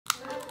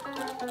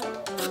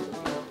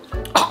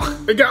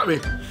Oh, it got me.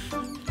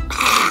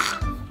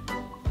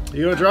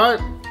 You gonna try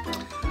it?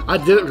 I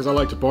did it because I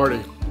like to party.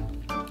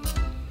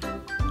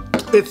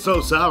 It's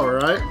so sour,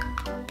 right?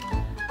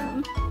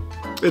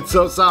 It's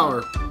so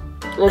sour.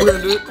 What are we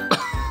gonna do?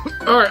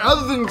 Alright,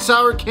 other than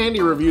sour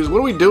candy reviews, what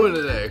are we doing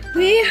today?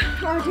 We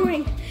are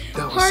doing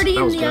party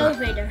in the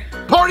elevator.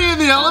 Party in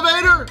the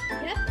elevator?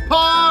 Yep.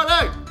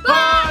 Party!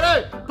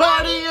 Party!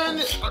 Party in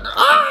the...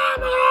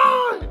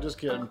 Ah, just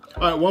kidding.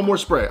 Alright, one more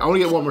spray. I want to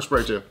get one more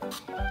spray too.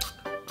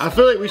 I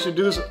feel like we should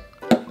do this.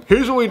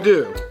 Here's what we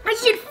do. I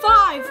did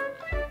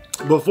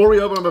 5. Before we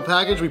open up a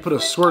package, we put a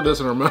squirt of this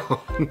in our mouth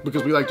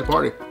because we like to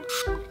party.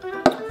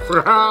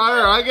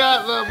 I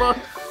got the bar.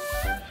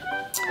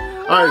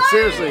 Alright,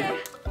 seriously.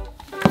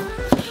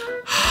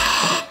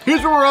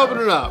 Here's what we're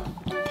opening up.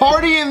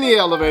 Party in the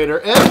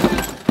elevator.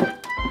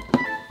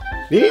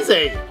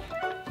 Easy.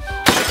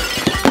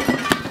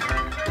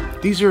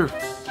 These are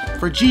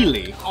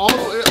fragile.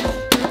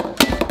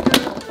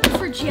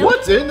 Fragile?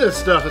 What's in this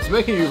stuff? It's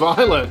making you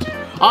violent.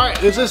 Alright,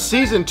 this is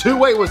season 2.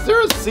 Wait, was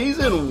there a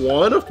season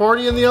 1 of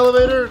Party in the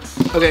Elevator?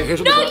 Okay, here's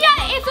what No,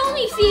 yeah, it's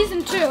only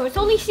season 2. It's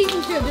only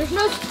season 2. There's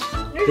no...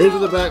 Here's what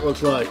the back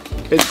looks like.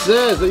 It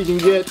says that you can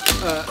get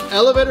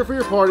elevator for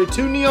your party,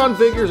 2 neon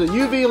figures, a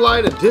UV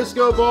light, a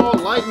disco ball,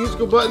 light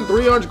musical button,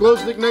 3 orange glow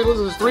stick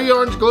necklaces, 3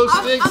 orange glow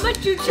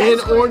sticks,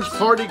 and orange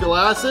party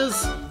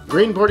glasses.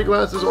 Green party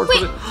glasses, orange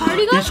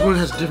party glasses? Each one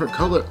has different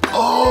color.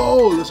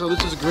 Oh, so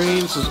this is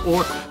green, this is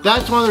orange.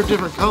 That's why they're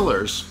different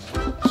colors.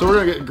 So we're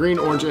gonna get green,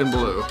 orange, and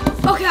blue.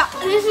 Okay,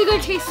 this is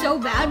gonna taste so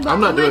bad, but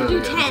I'm gonna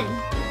do 10.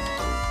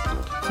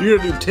 You're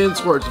gonna do 10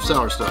 squirts of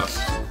sour stuff.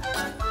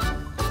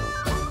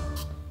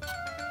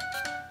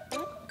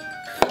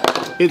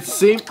 It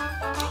seems.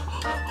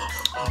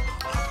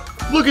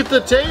 Look at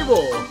the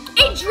table.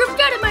 It dripped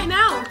out of my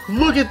mouth.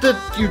 Look at the,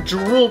 you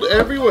drooled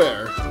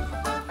everywhere.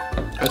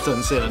 That's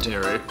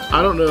unsanitary.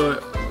 I don't know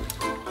it.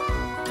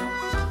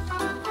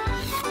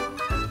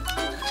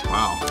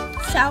 Wow.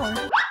 Sour.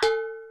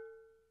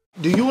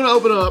 Do you want to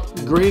open up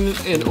green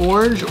and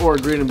orange or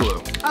green and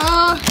blue?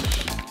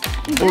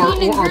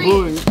 Green and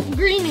blue and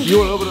green and you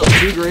want to open up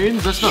 2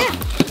 greens? That's not.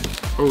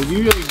 Yeah. Oh,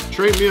 you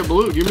trade me a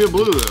blue. Give me a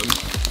blue then.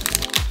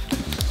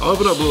 I'll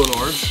open up blue and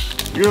orange.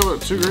 You gonna open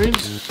up 2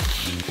 greens?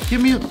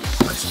 Give me a.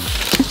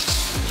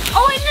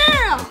 Oh wait,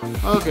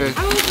 no. Okay.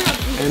 I'm opening up.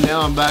 And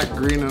now I'm back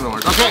green and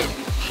orange. Okay.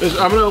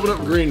 I'm gonna open up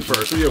green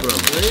first. What do you open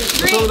up? Green?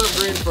 Let's open up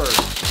green first.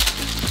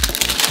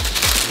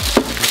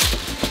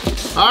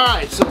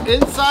 Alright, so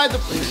inside the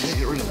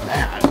get rid of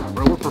that.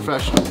 Bro, we're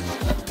professional.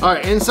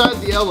 Alright,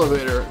 inside the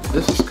elevator,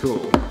 this is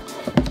cool.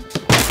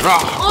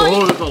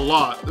 Oh, there's a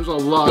lot. There's a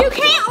lot. You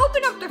can't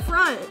open up the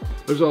front.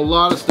 There's a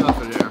lot of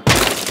stuff in here.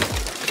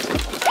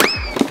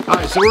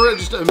 Alright, so we're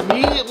just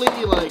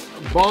immediately like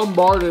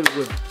bombarded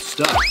with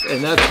stuff.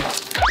 And that's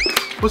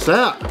what's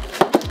that?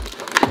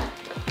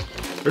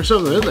 There's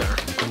something in there.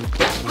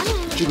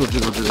 Jiggle,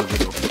 jiggle, jiggle,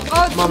 jiggle.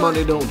 Oh, my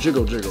money don't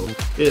jiggle, jiggle.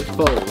 It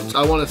folds.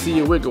 I want to see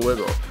you wiggle,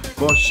 wiggle.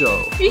 For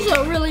sure. These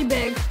are really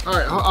big. All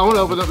right, I want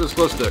to open up this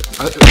glow stick.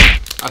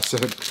 I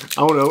said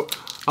I want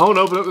to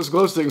open up this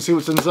glow stick and see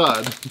what's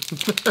inside.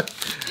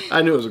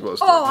 I knew it was a glow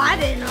stick. Oh, I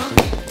didn't know.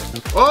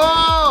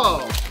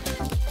 Oh!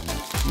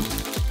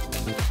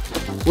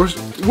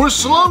 We're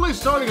slowly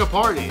starting a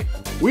party.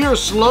 We are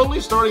slowly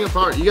starting a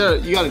party. You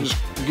gotta just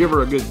give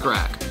her a good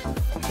crack.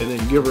 And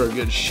then give her a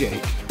good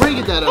shake. Where do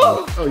you get that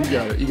out? Oh, you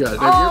got it. You got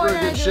it. Now give her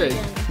a good shake.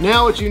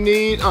 Now what you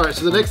need, all right,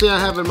 so the next thing I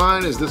have in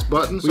mind is this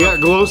button. We got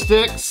glow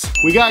sticks.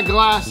 We got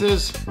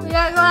glasses. We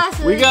got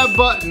glasses. We got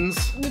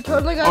buttons. We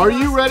totally got Are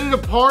you ready to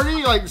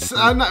party? Like,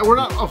 we're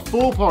not a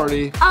full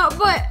party. Oh,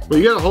 but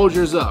you gotta hold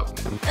yours up.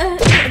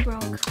 It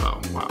broke.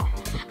 Oh, wow.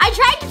 I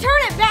tried to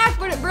turn it back,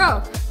 but it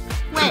broke.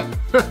 Wait.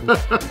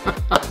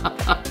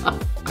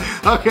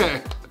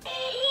 Okay.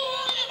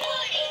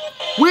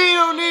 We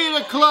don't need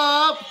a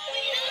club.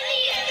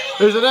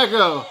 There's an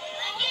echo.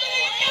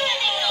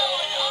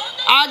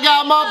 I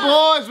got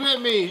my boys with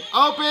me.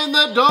 Open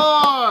the door.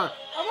 I'm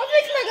gonna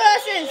fix my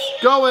glasses.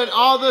 Going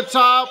on the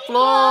top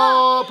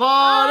floor.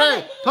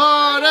 Party,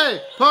 party,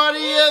 party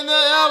in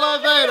the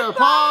elevator.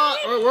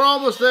 We're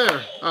almost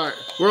there. All right,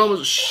 we're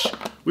almost. Shh.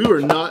 We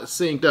were not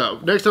synced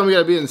up. Next time we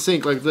gotta be in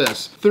sync like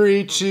this.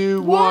 3,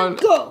 2, 1.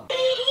 Go.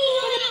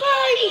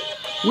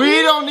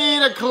 We don't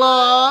need a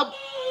club.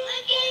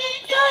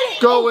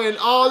 Going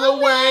all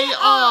the way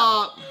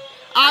up.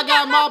 I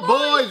got my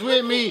boys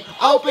with me.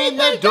 Open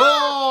the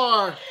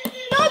door.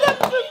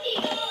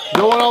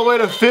 Going all the way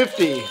to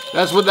 50.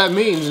 That's what that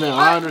means now.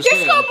 I understand.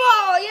 Disco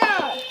ball,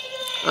 yeah.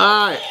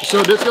 Alright,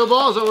 so disco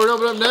ball is what we're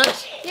gonna open up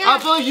next? Yeah. I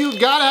feel like you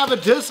gotta have a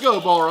disco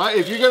ball, right?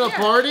 If you're gonna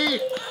party,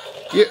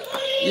 you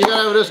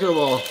gotta have a disco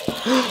ball.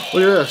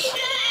 Look at this.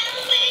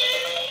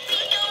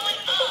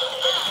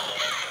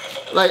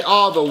 Like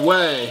all the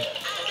way.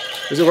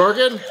 Is it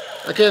working?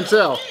 I can't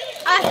tell.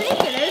 I think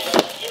it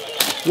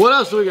is. What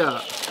else do we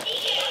got?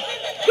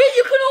 Here,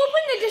 you can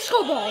open the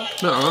disco ball.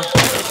 Nuh-uh.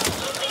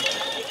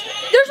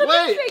 There's a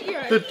big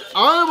figure. I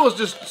almost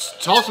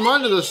just tossed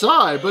mine to the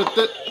side, but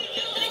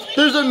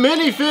There's a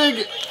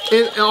minifig.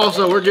 And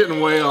also, we're getting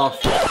way off.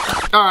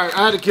 All right,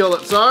 I had to kill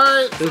it.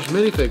 Sorry. There's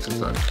minifigs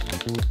inside.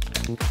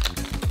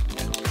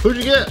 Who'd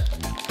you get?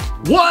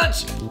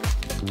 What?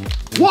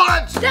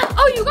 What?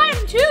 Oh, you got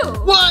him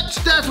too. What?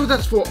 That's what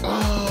that's for.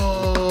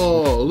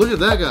 Oh, look at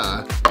that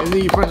guy. And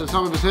then you press the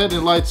top of his head and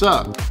it lights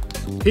up.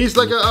 He's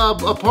like a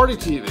party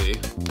TV.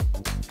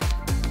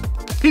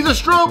 He's a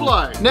strobe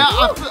light. Now,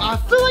 I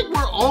feel like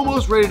we're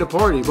almost ready to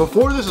party.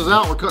 Before this is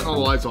out, we're cutting all the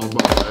lights off,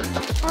 by the way.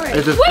 All right.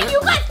 Wait,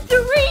 you got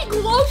 3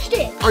 glow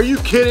sticks. Are you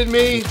kidding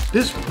me?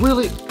 This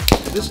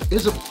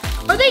is a...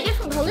 Are they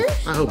different colors?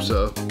 I hope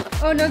so.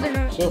 Oh, no, they're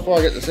not. So far,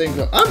 I got the same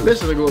color. I'm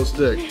missing a glow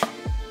stick.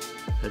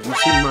 Have you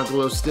seen my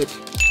glow stick?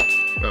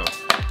 Oh,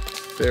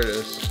 there it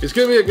is. It's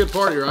gonna be a good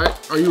party, right?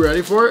 Are you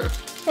ready for it?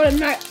 Well,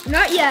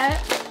 not yet.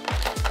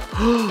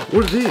 What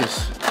are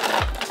these?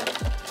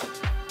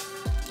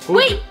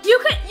 Wait, you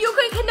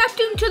could connect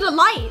them to the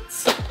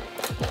lights.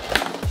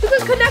 You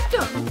could connect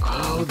them.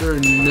 Oh, they're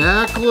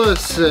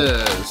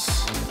necklaces.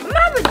 I'm gonna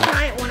have a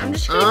giant one. I'm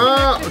just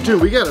gonna dude,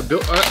 we gotta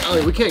build.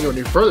 We can't go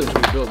any further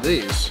until we build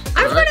these.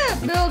 I'm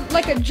gonna build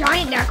like a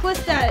giant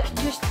necklace that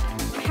just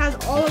has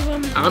all of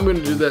them. I'm gonna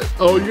do that.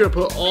 Oh, you're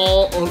gonna put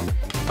all on.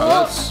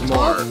 Oh, that's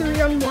smart. All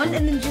 3 on one,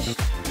 and then just.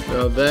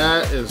 Now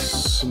that is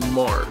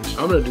smart.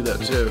 I'm gonna do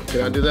that too.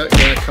 Can I do that?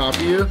 Can I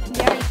copy you?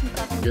 Yeah, you can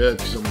copy. Good,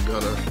 because I'm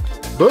gonna.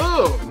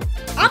 Boom!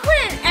 I'll put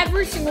in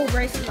every single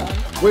bracelet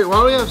on. Wait, why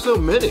do we have so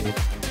many?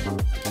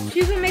 So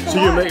you can make a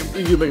lot.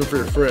 You can make them for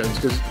your friends,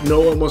 because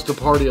no one wants to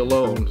party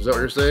alone. Is that what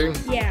you're saying?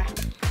 Yeah.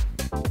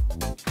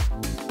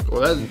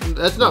 Well,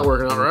 that's not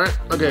working out, right?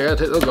 Okay, I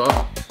gotta take those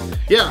off.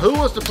 Yeah, who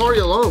wants to party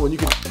alone when we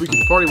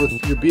can party with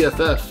your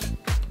BFF,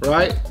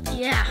 right?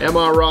 Yeah. Am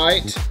I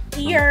right?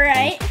 You're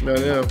right. No.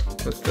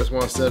 That's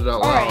why I said it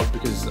out loud,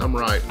 because I'm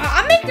right.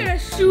 I'm making a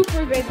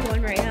super big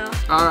one right now.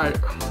 All right.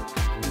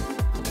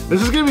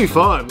 This is gonna be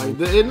fun. Like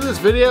the end of this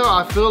video,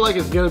 I feel like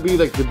it's gonna be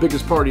like the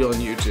biggest party on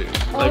YouTube.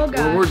 Like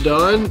when we're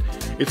done,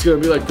 it's gonna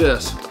be like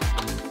this.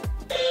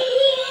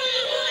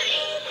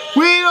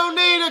 We don't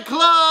need a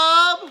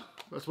club.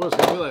 That's what it's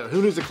gonna be like.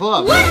 Who needs a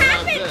club? What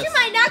happened to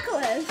my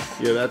necklace?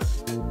 Yeah,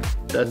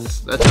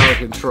 that's out of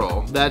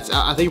control.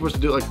 I think we're supposed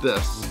to do it like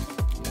this,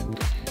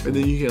 and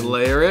then you can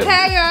layer it.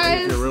 Hey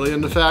guys. Like if you're really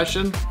into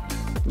fashion.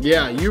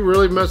 Yeah, you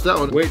really messed that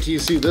one. Wait till you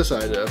see this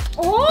idea.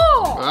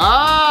 Oh!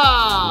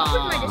 Ah!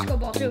 I'll put my disco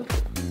ball too.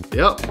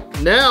 Yep.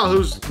 Now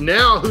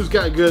who's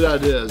got good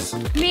ideas?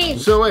 Me.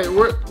 So wait,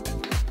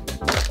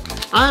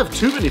 I have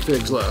too many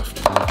figs left.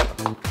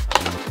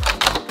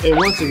 And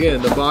once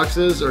again, the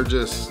boxes are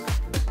just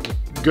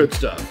good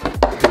stuff.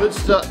 Good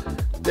stuff.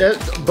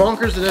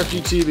 Bonkers and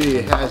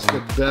FGTeeV has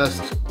the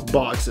best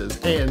boxes,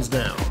 hands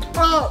down.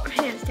 Oh,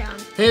 hands down.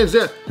 Hands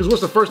down, because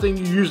what's the first thing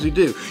you usually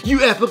do? You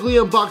epically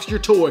unbox your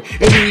toy,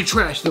 and then you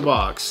trash the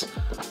box.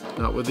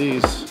 Not with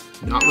these.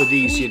 Not with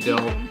these, you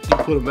don't. You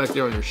put them back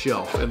there on your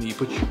shelf, and then you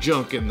put your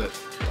junk in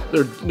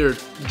they're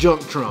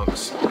junk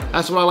trunks.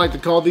 That's what I like to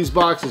call these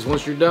boxes.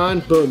 Once you're done,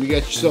 boom, you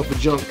got yourself a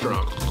junk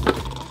trunk.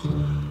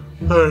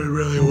 I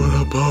really want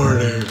to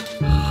party.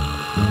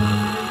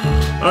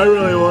 I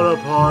really want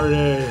to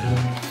party.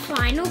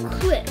 Final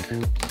clip.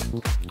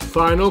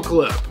 Final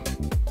clip.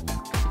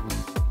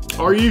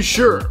 Are you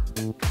sure?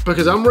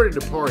 Because I'm ready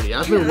to party.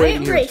 I've been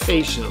waiting here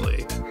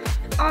patiently.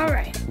 All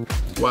right.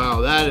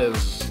 Wow,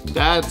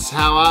 that's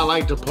how I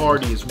like to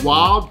party. Is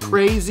wild,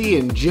 crazy,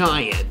 and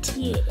giant.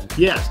 Yeah.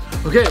 Yes.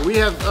 Okay, we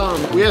have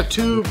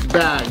 2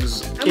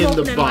 bags in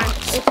the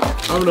box.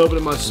 I'm gonna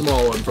open my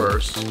small one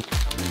first.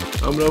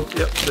 I'm gonna open.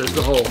 Yep, there's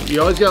the hole.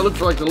 You always gotta look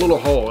for like the little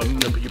hole,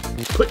 and then you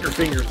put your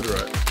finger through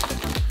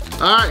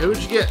it. All right, who'd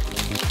you get?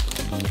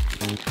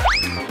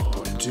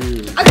 Oh,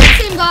 dude. I got the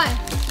same guy.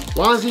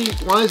 Why is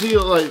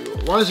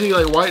he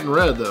like white and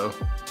red though?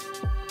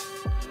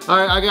 All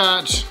right, I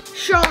got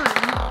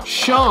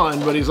Sean,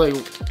 but he's like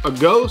a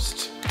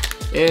ghost,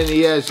 and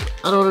he has,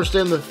 I don't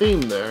understand the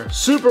theme there.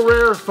 Super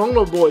rare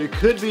Phono Boy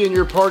could be in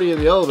your party in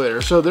the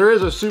elevator. So there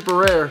is a super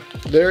rare.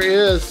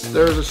 There's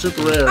a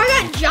super rare. I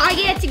got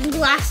gigantic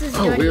glasses.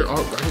 Oh, I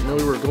didn't know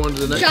we were going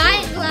to the next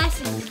giant one.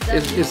 Glasses.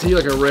 Is he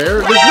like a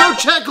rare? There's no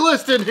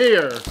checklist in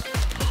here.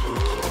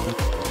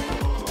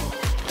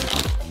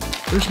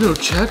 There's no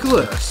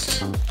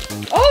checklist.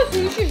 Oh, so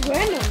this is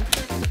random.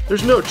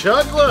 There's no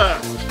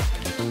checklist.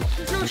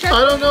 There's no checklist.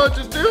 I don't know what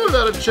to do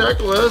without a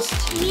checklist.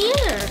 Me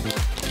either.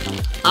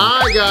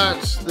 I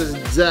got the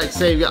exact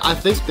same. I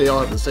think they all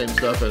have the same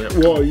stuff in it.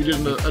 Whoa, you did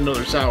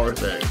another sour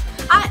thing.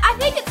 I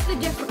think it's the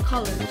different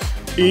colors.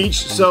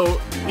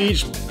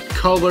 Each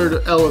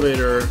colored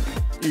elevator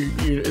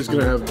is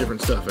gonna have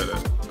different stuff in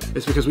it.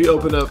 It's because we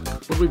open up.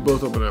 What did we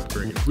both open up?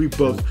 Green.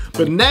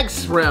 But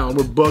next round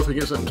we're both gonna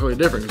get something totally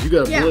different because you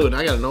got a blue and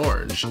I got an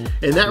orange.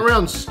 And that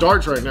round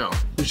starts right now.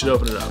 We should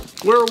open it up.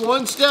 We're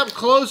one step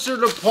closer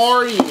to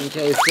partying,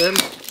 Cayson.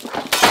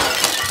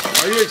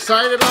 Are you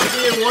excited about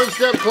being one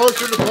step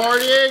closer to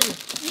partying?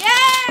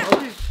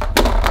 Yeah!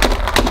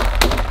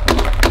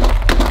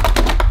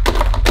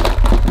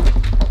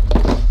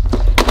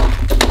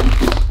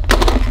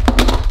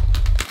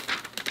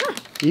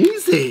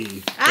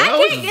 Easy. That I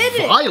can't get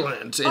was it.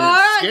 violent and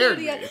Alright, it scared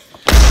do me. it again.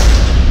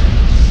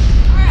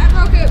 Alright, I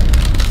broke it.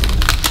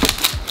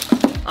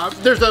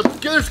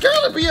 There's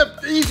gotta be an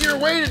easier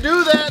way to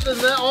do that than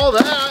all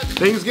that.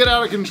 Things get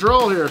out of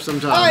control here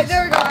sometimes. Alright,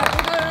 there we go. We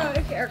got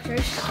another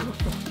characters.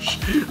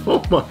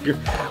 Oh my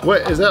god.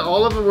 Wait, is that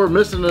all of it? We're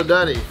missing a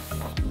Duddy.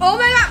 Oh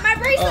my god, my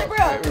bracelet broke.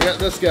 Right, we got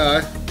this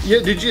guy. Yeah,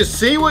 did you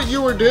see what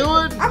you were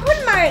doing? I'm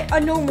putting a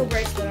normal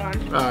bracelet on.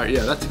 Alright,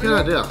 yeah, that's a good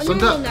idea.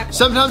 Necklace.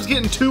 Sometimes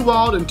getting too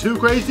wild and too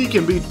crazy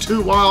can be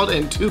too wild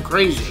and too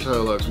crazy. So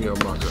it looks when you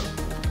unbox it.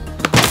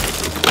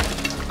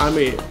 I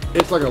mean,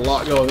 it's like a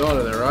lot going on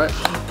in there, right?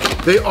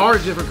 They are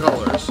different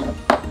colors.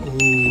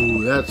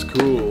 Ooh, that's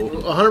cool.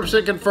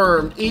 100%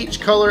 confirmed, each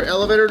color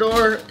elevator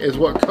door is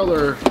what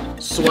color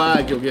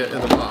swag you'll get in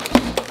the box.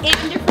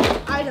 And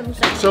different items.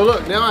 So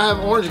look, now I have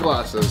orange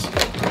glasses.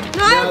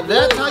 Now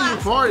that's how you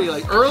party.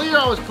 Like earlier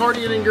I was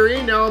partying in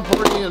green, now I'm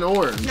partying in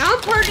orange. Now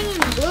I'm partying in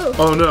blue.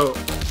 Oh no,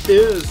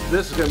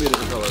 this is gonna be a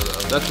different color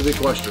though? That's the big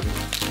question.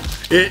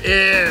 It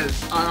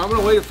is. I'm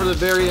gonna wait for the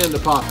very end to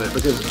pop it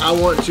because I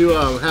want to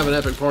have an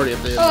epic party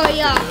at the end. Oh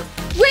yeah.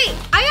 Wait,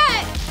 I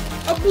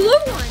got a blue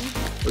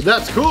one.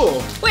 That's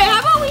cool. Wait, how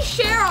about we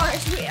share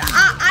ours?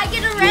 I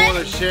get a red. You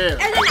want to share?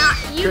 And then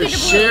you get a blue.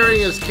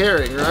 Sharing is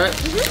caring, right?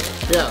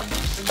 Mm-hmm. Yeah.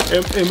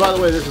 And by the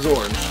way, this is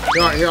orange.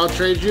 All right, here, I'll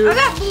trade you. I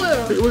got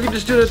blue. We can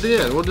just do it at the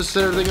end. We'll just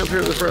set everything up here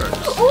at the front.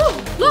 Oh,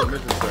 look.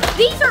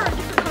 These are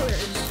different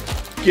colors.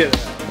 Get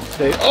it out.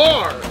 They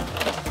are.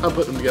 I'll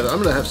put them together. I'm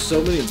going to have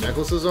so many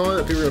necklaces on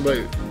that people are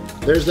going to be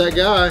like, there's that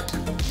guy.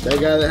 That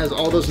guy that has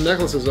all those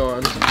necklaces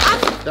on.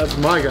 That's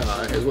my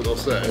guy, is what they'll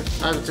say.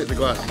 I have to take the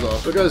glasses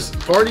off because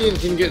partying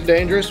can get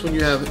dangerous when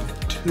you have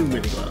too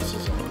many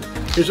glasses on.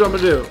 Here's what I'm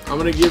gonna do. I'm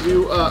gonna give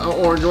you an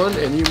orange one,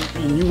 and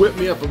you whip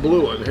me up a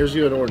blue one. Here's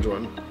you an orange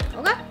one.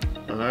 Okay.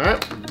 All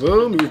right,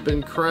 boom. You've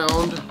been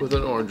crowned with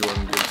an orange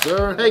one, good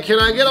sir. Hey, can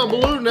I get a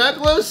blue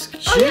necklace?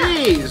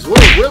 Jeez,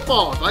 what a rip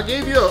off! I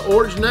gave you an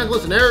orange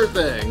necklace and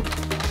everything.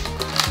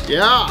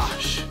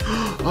 Gosh.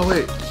 Oh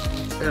wait.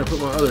 I gotta put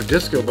my other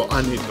disco ball.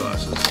 I need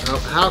glasses.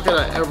 How could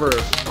I ever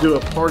do a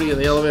party in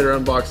the elevator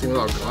unboxing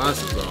without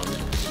glasses on?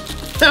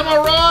 Am I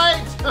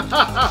right?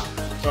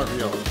 Sorry for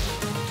yelling.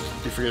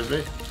 You forgive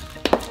me?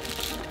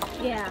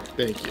 Yeah.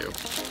 Thank you.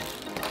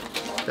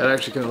 That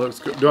actually kind of looks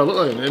good. Do I look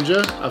like a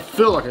ninja? I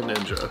feel like a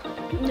ninja.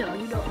 No,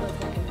 you don't look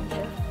like a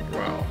ninja.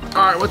 Wow.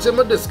 All right, what's in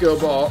my disco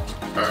ball?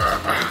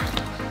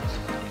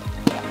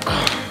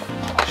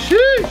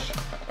 Sheesh.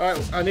 All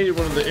right, I needed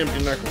one of the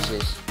empty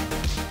necklaces,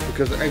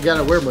 because I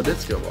gotta wear my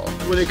disco ball.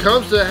 When it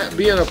comes to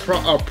being a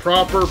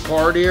proper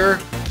partier,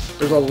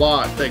 there's a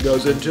lot that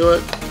goes into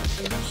it.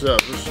 So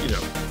just, you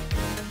know,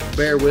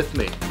 bear with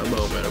me a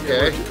moment,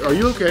 okay? Are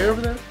you okay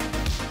over there?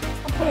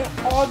 I'm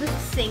putting all the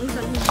things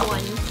on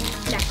one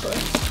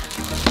necklace.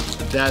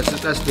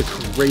 That's the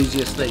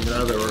craziest thing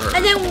that I've ever heard.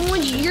 And then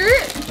when you're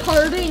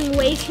partying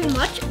way too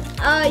much,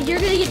 you're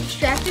gonna get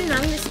distracted, and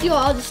I'm gonna steal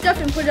all the stuff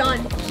and put it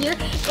on here,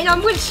 and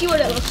I'm gonna see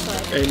what it looks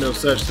like. Ain't no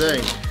such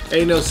thing.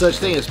 Ain't no such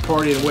thing as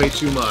partying way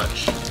too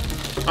much.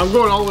 I'm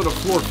going all the way to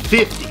floor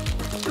 50.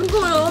 I'm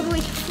going all the way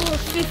to floor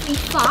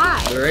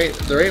 55. There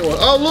ain't one.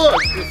 Oh look,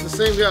 it's the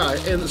same guy.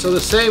 And so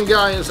the same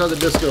guy inside the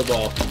disco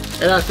ball.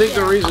 And I think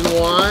the reason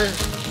why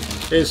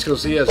is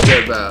because he has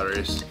dead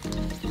batteries.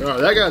 All right,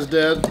 that guy's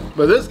dead,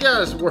 but this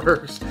guy's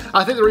worse.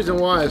 I think the reason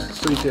why is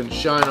so you can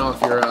shine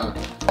off your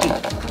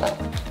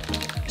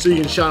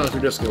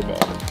disco ball.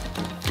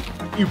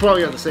 You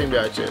probably got the same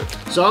guy too.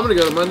 So I'm gonna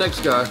go to my next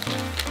guy.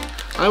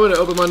 I'm gonna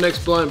open my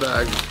next blind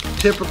bag.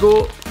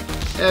 Typical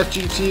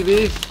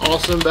FGTeeV,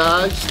 awesome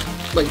bags.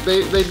 Like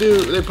they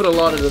put a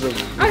lot into them.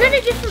 I got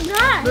a different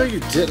guy. No, you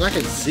didn't. I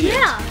can see it.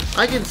 Yeah.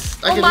 I can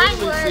mine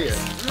literally works. see it.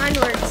 Mine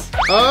works.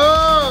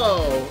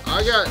 Oh,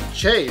 I got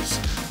Chase.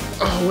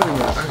 Oh, wait a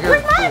minute.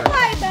 Where's my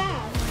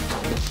bag?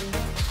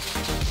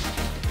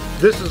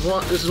 This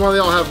is why they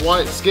all have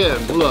white skin.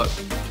 Look.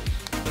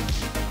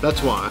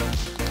 That's why.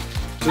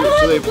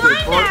 So they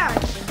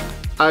bag.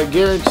 I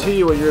guarantee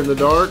you when you're in the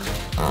dark,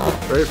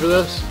 ready for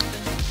this?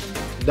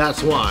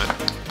 That's why.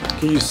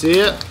 Can you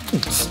see it?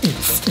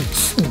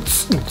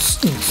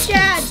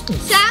 Dad,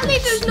 sadly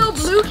there's no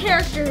blue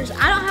characters.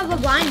 I don't have a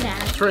blind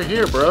bag. It's right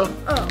here, bro.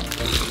 Oh.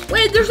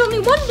 Wait, there's only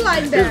one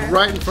blind bag. It's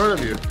right in front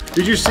of you.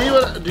 Did you see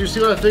what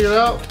I figured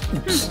out?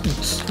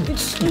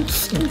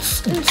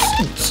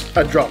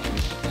 I dropped them.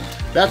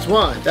 That's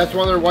why. That's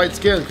why they're white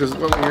skinned, because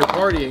when you're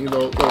partying,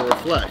 they'll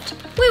reflect.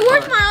 Wait,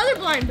 where's my other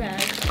blind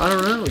bag? I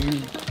don't know.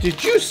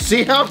 Did you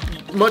see how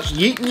much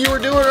yeeting you were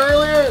doing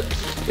earlier?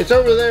 It's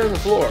over there on the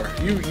floor.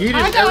 You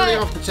yeeted everything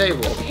off the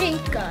table.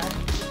 Pink guy.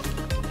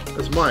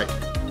 That's Mike.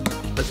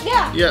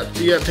 Yeah. Yeah,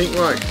 you got pink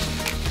Mike.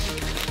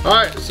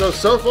 Alright,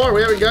 so far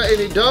we haven't got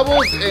any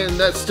doubles, and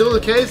that's still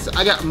the case.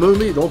 I got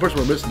Moomy. The only person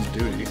we're missing is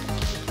Duty.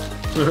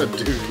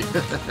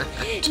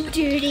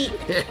 Duty.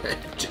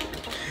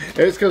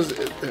 It's because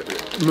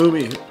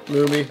Moomy,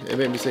 it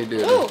made me say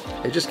Duty. Ooh.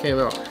 It just came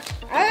out.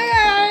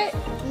 Alright.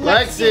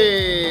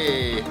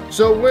 Lexi!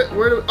 So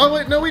where do, oh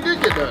wait, no, we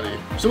did get Duddy.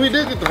 So we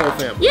did get the whole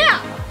family.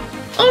 Yeah.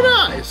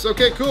 Oh, nice.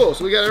 Okay, cool.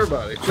 So we got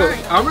everybody. So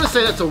I'm gonna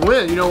say that's a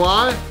win. You know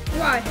why?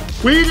 Why?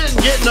 We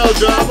didn't get no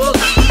doubles.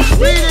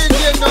 We didn't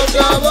get no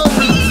doubles.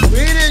 We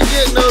didn't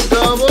get no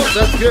doubles.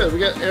 That's good. We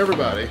got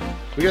everybody.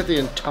 We got the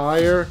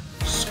entire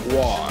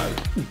squad.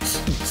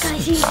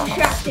 Guys, he's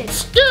distracted.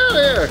 Get out of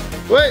here.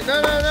 Wait,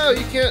 no.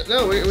 You can't.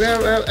 No, we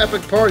have an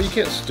epic party. You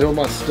can't steal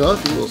my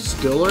stuff, you little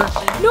stiller.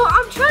 No,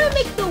 I'm trying to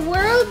make the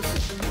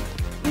world's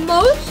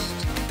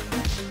most,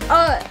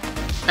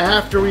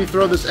 After we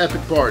throw this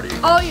epic party.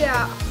 Oh,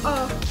 yeah.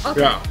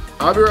 Okay. Yeah.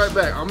 I'll be right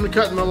back. I'm gonna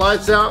cut my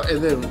lights out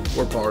and then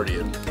we're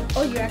partying.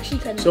 Oh, you're actually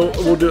cutting So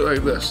we'll do it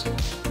like this.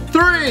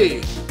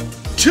 3,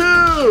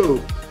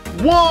 2,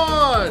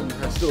 1.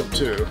 I still have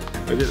 2.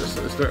 I did this.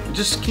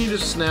 Just can you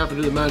just snap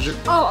and do the magic?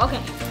 Oh,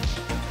 okay.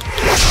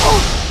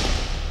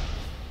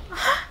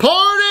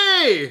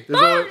 Party!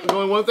 There's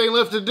only one thing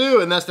left to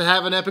do, and that's to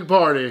have an epic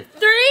party.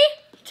 3,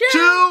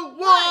 2,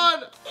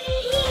 1.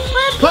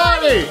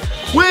 Party!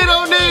 We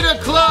don't need a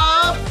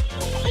club.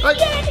 I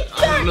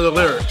don't know the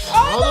lyrics.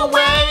 All the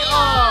way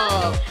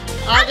up.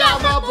 I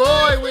got my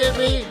boy with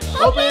me.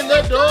 Open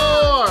the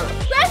door.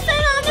 Resting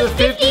on The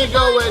 50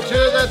 going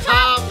to the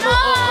top.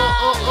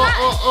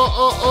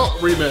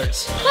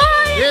 Remix.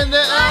 Party! In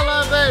the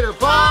elevator.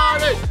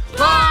 Party!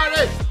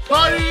 Party!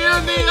 Party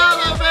in the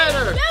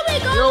elevator. There we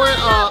go. Going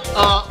up.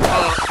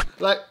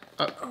 Like,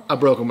 I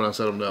broke them when I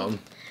set them down.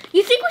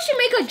 You think we should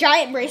make a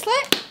giant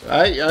bracelet?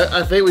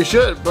 I think we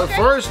should. But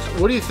first,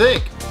 what do you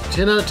think?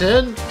 10 out of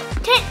 10?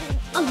 10,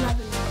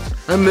 11.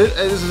 I mean,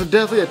 this is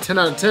definitely a 10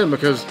 out of 10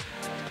 because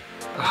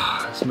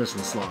it's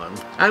missing slime.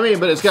 I mean,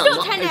 but it's got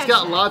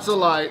lots of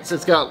lights.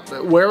 It's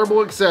got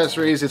wearable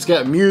accessories. It's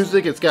got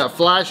music. It's got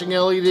flashing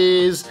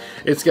LEDs.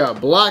 It's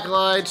got black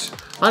lights.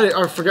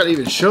 I forgot to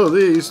even show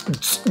these.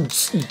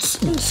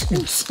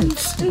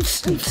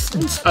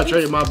 I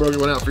traded my broken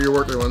one out for your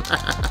working one.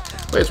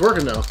 Wait, it's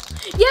working now.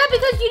 Yeah,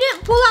 because you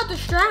didn't pull out the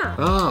strap.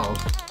 Oh.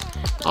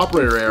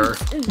 Operator error.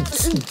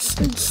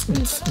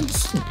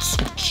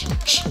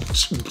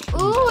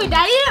 Ooh,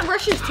 Daddy didn't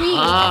brush his teeth.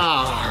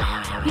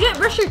 Ah. You didn't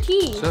brush your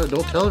teeth. So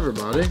don't tell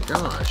everybody.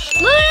 Gosh.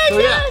 Look, So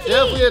yeah,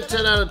 definitely a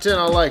 10 out of 10.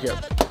 I like it.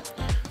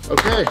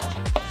 Okay.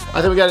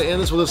 I think we got to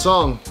end this with a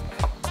song.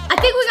 I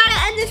think we gotta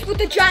end this with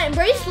the giant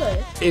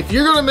bracelet. If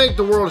you're gonna make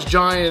the world's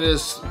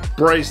giantest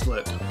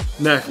bracelet,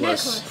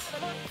 necklace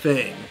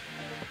thing,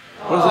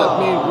 what does that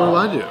mean? What do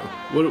I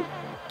do?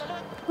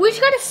 We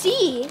just gotta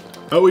see.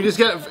 Oh, we just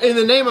got, in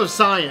the name of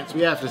science,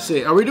 we have to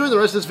see. Are we doing the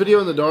rest of this video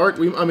in the dark?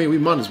 I mean, we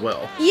might as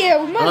well.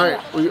 Yeah, we might. All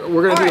right,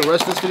 we're gonna do the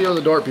rest of this video in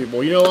the dark,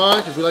 people. You know why?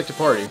 Because we like to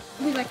party.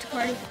 We like to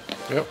party.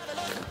 Yep.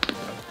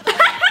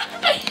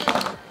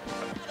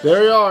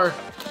 There you are.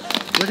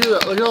 Look at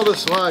that. Look at all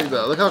this swag,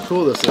 though. Look how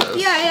cool this is.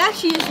 Yeah, it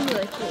actually is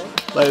really cool.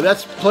 Like,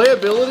 that's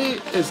playability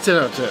is 10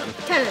 out of 10.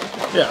 10 out of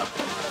 10. Yeah.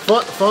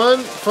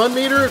 Fun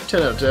meter,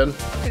 10 out of 10.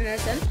 10 out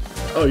of 10.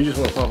 Oh, you just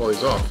want to pop all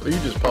these off. You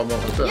just pop them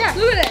off like that. Yeah,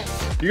 look at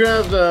this. You're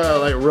gonna have to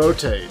like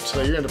rotate.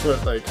 So you're gonna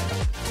put like.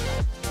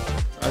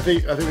 I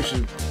think we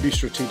should be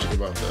strategic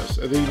about this.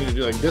 I think you need to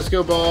do like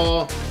disco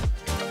ball,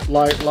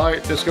 light,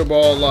 disco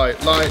ball, light,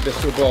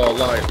 disco ball,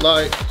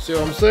 light. See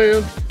what I'm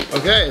saying?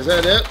 Okay, is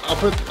that it? I'll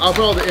put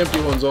all the empty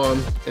ones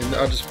on, and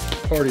I'll just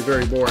party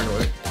very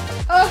boringly.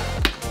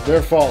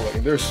 They're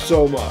falling. There's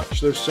so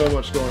much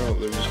going on.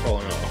 They're just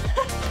falling off.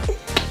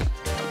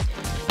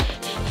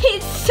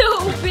 It's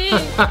so big.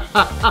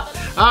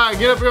 Alright,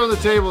 get up here on the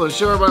table and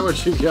show everybody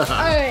what you got.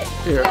 Alright.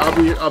 Here,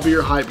 I'll be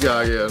your hype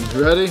guy again.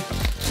 You ready?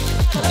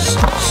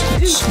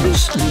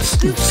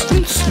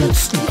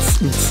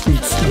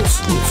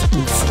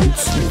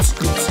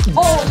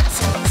 Oh.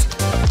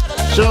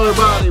 Show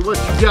everybody what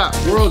you got.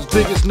 World's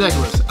biggest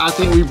necklace. I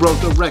think we broke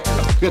the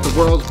record. We got the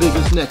world's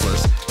biggest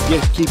necklace.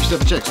 Yeah, keep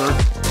yourself in check, sir.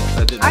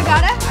 That didn't I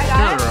got it.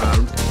 Turn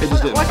around. It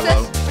just didn't What's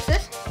flow. this? What's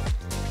this?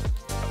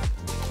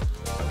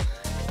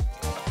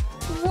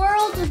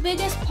 World's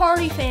biggest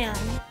party fan.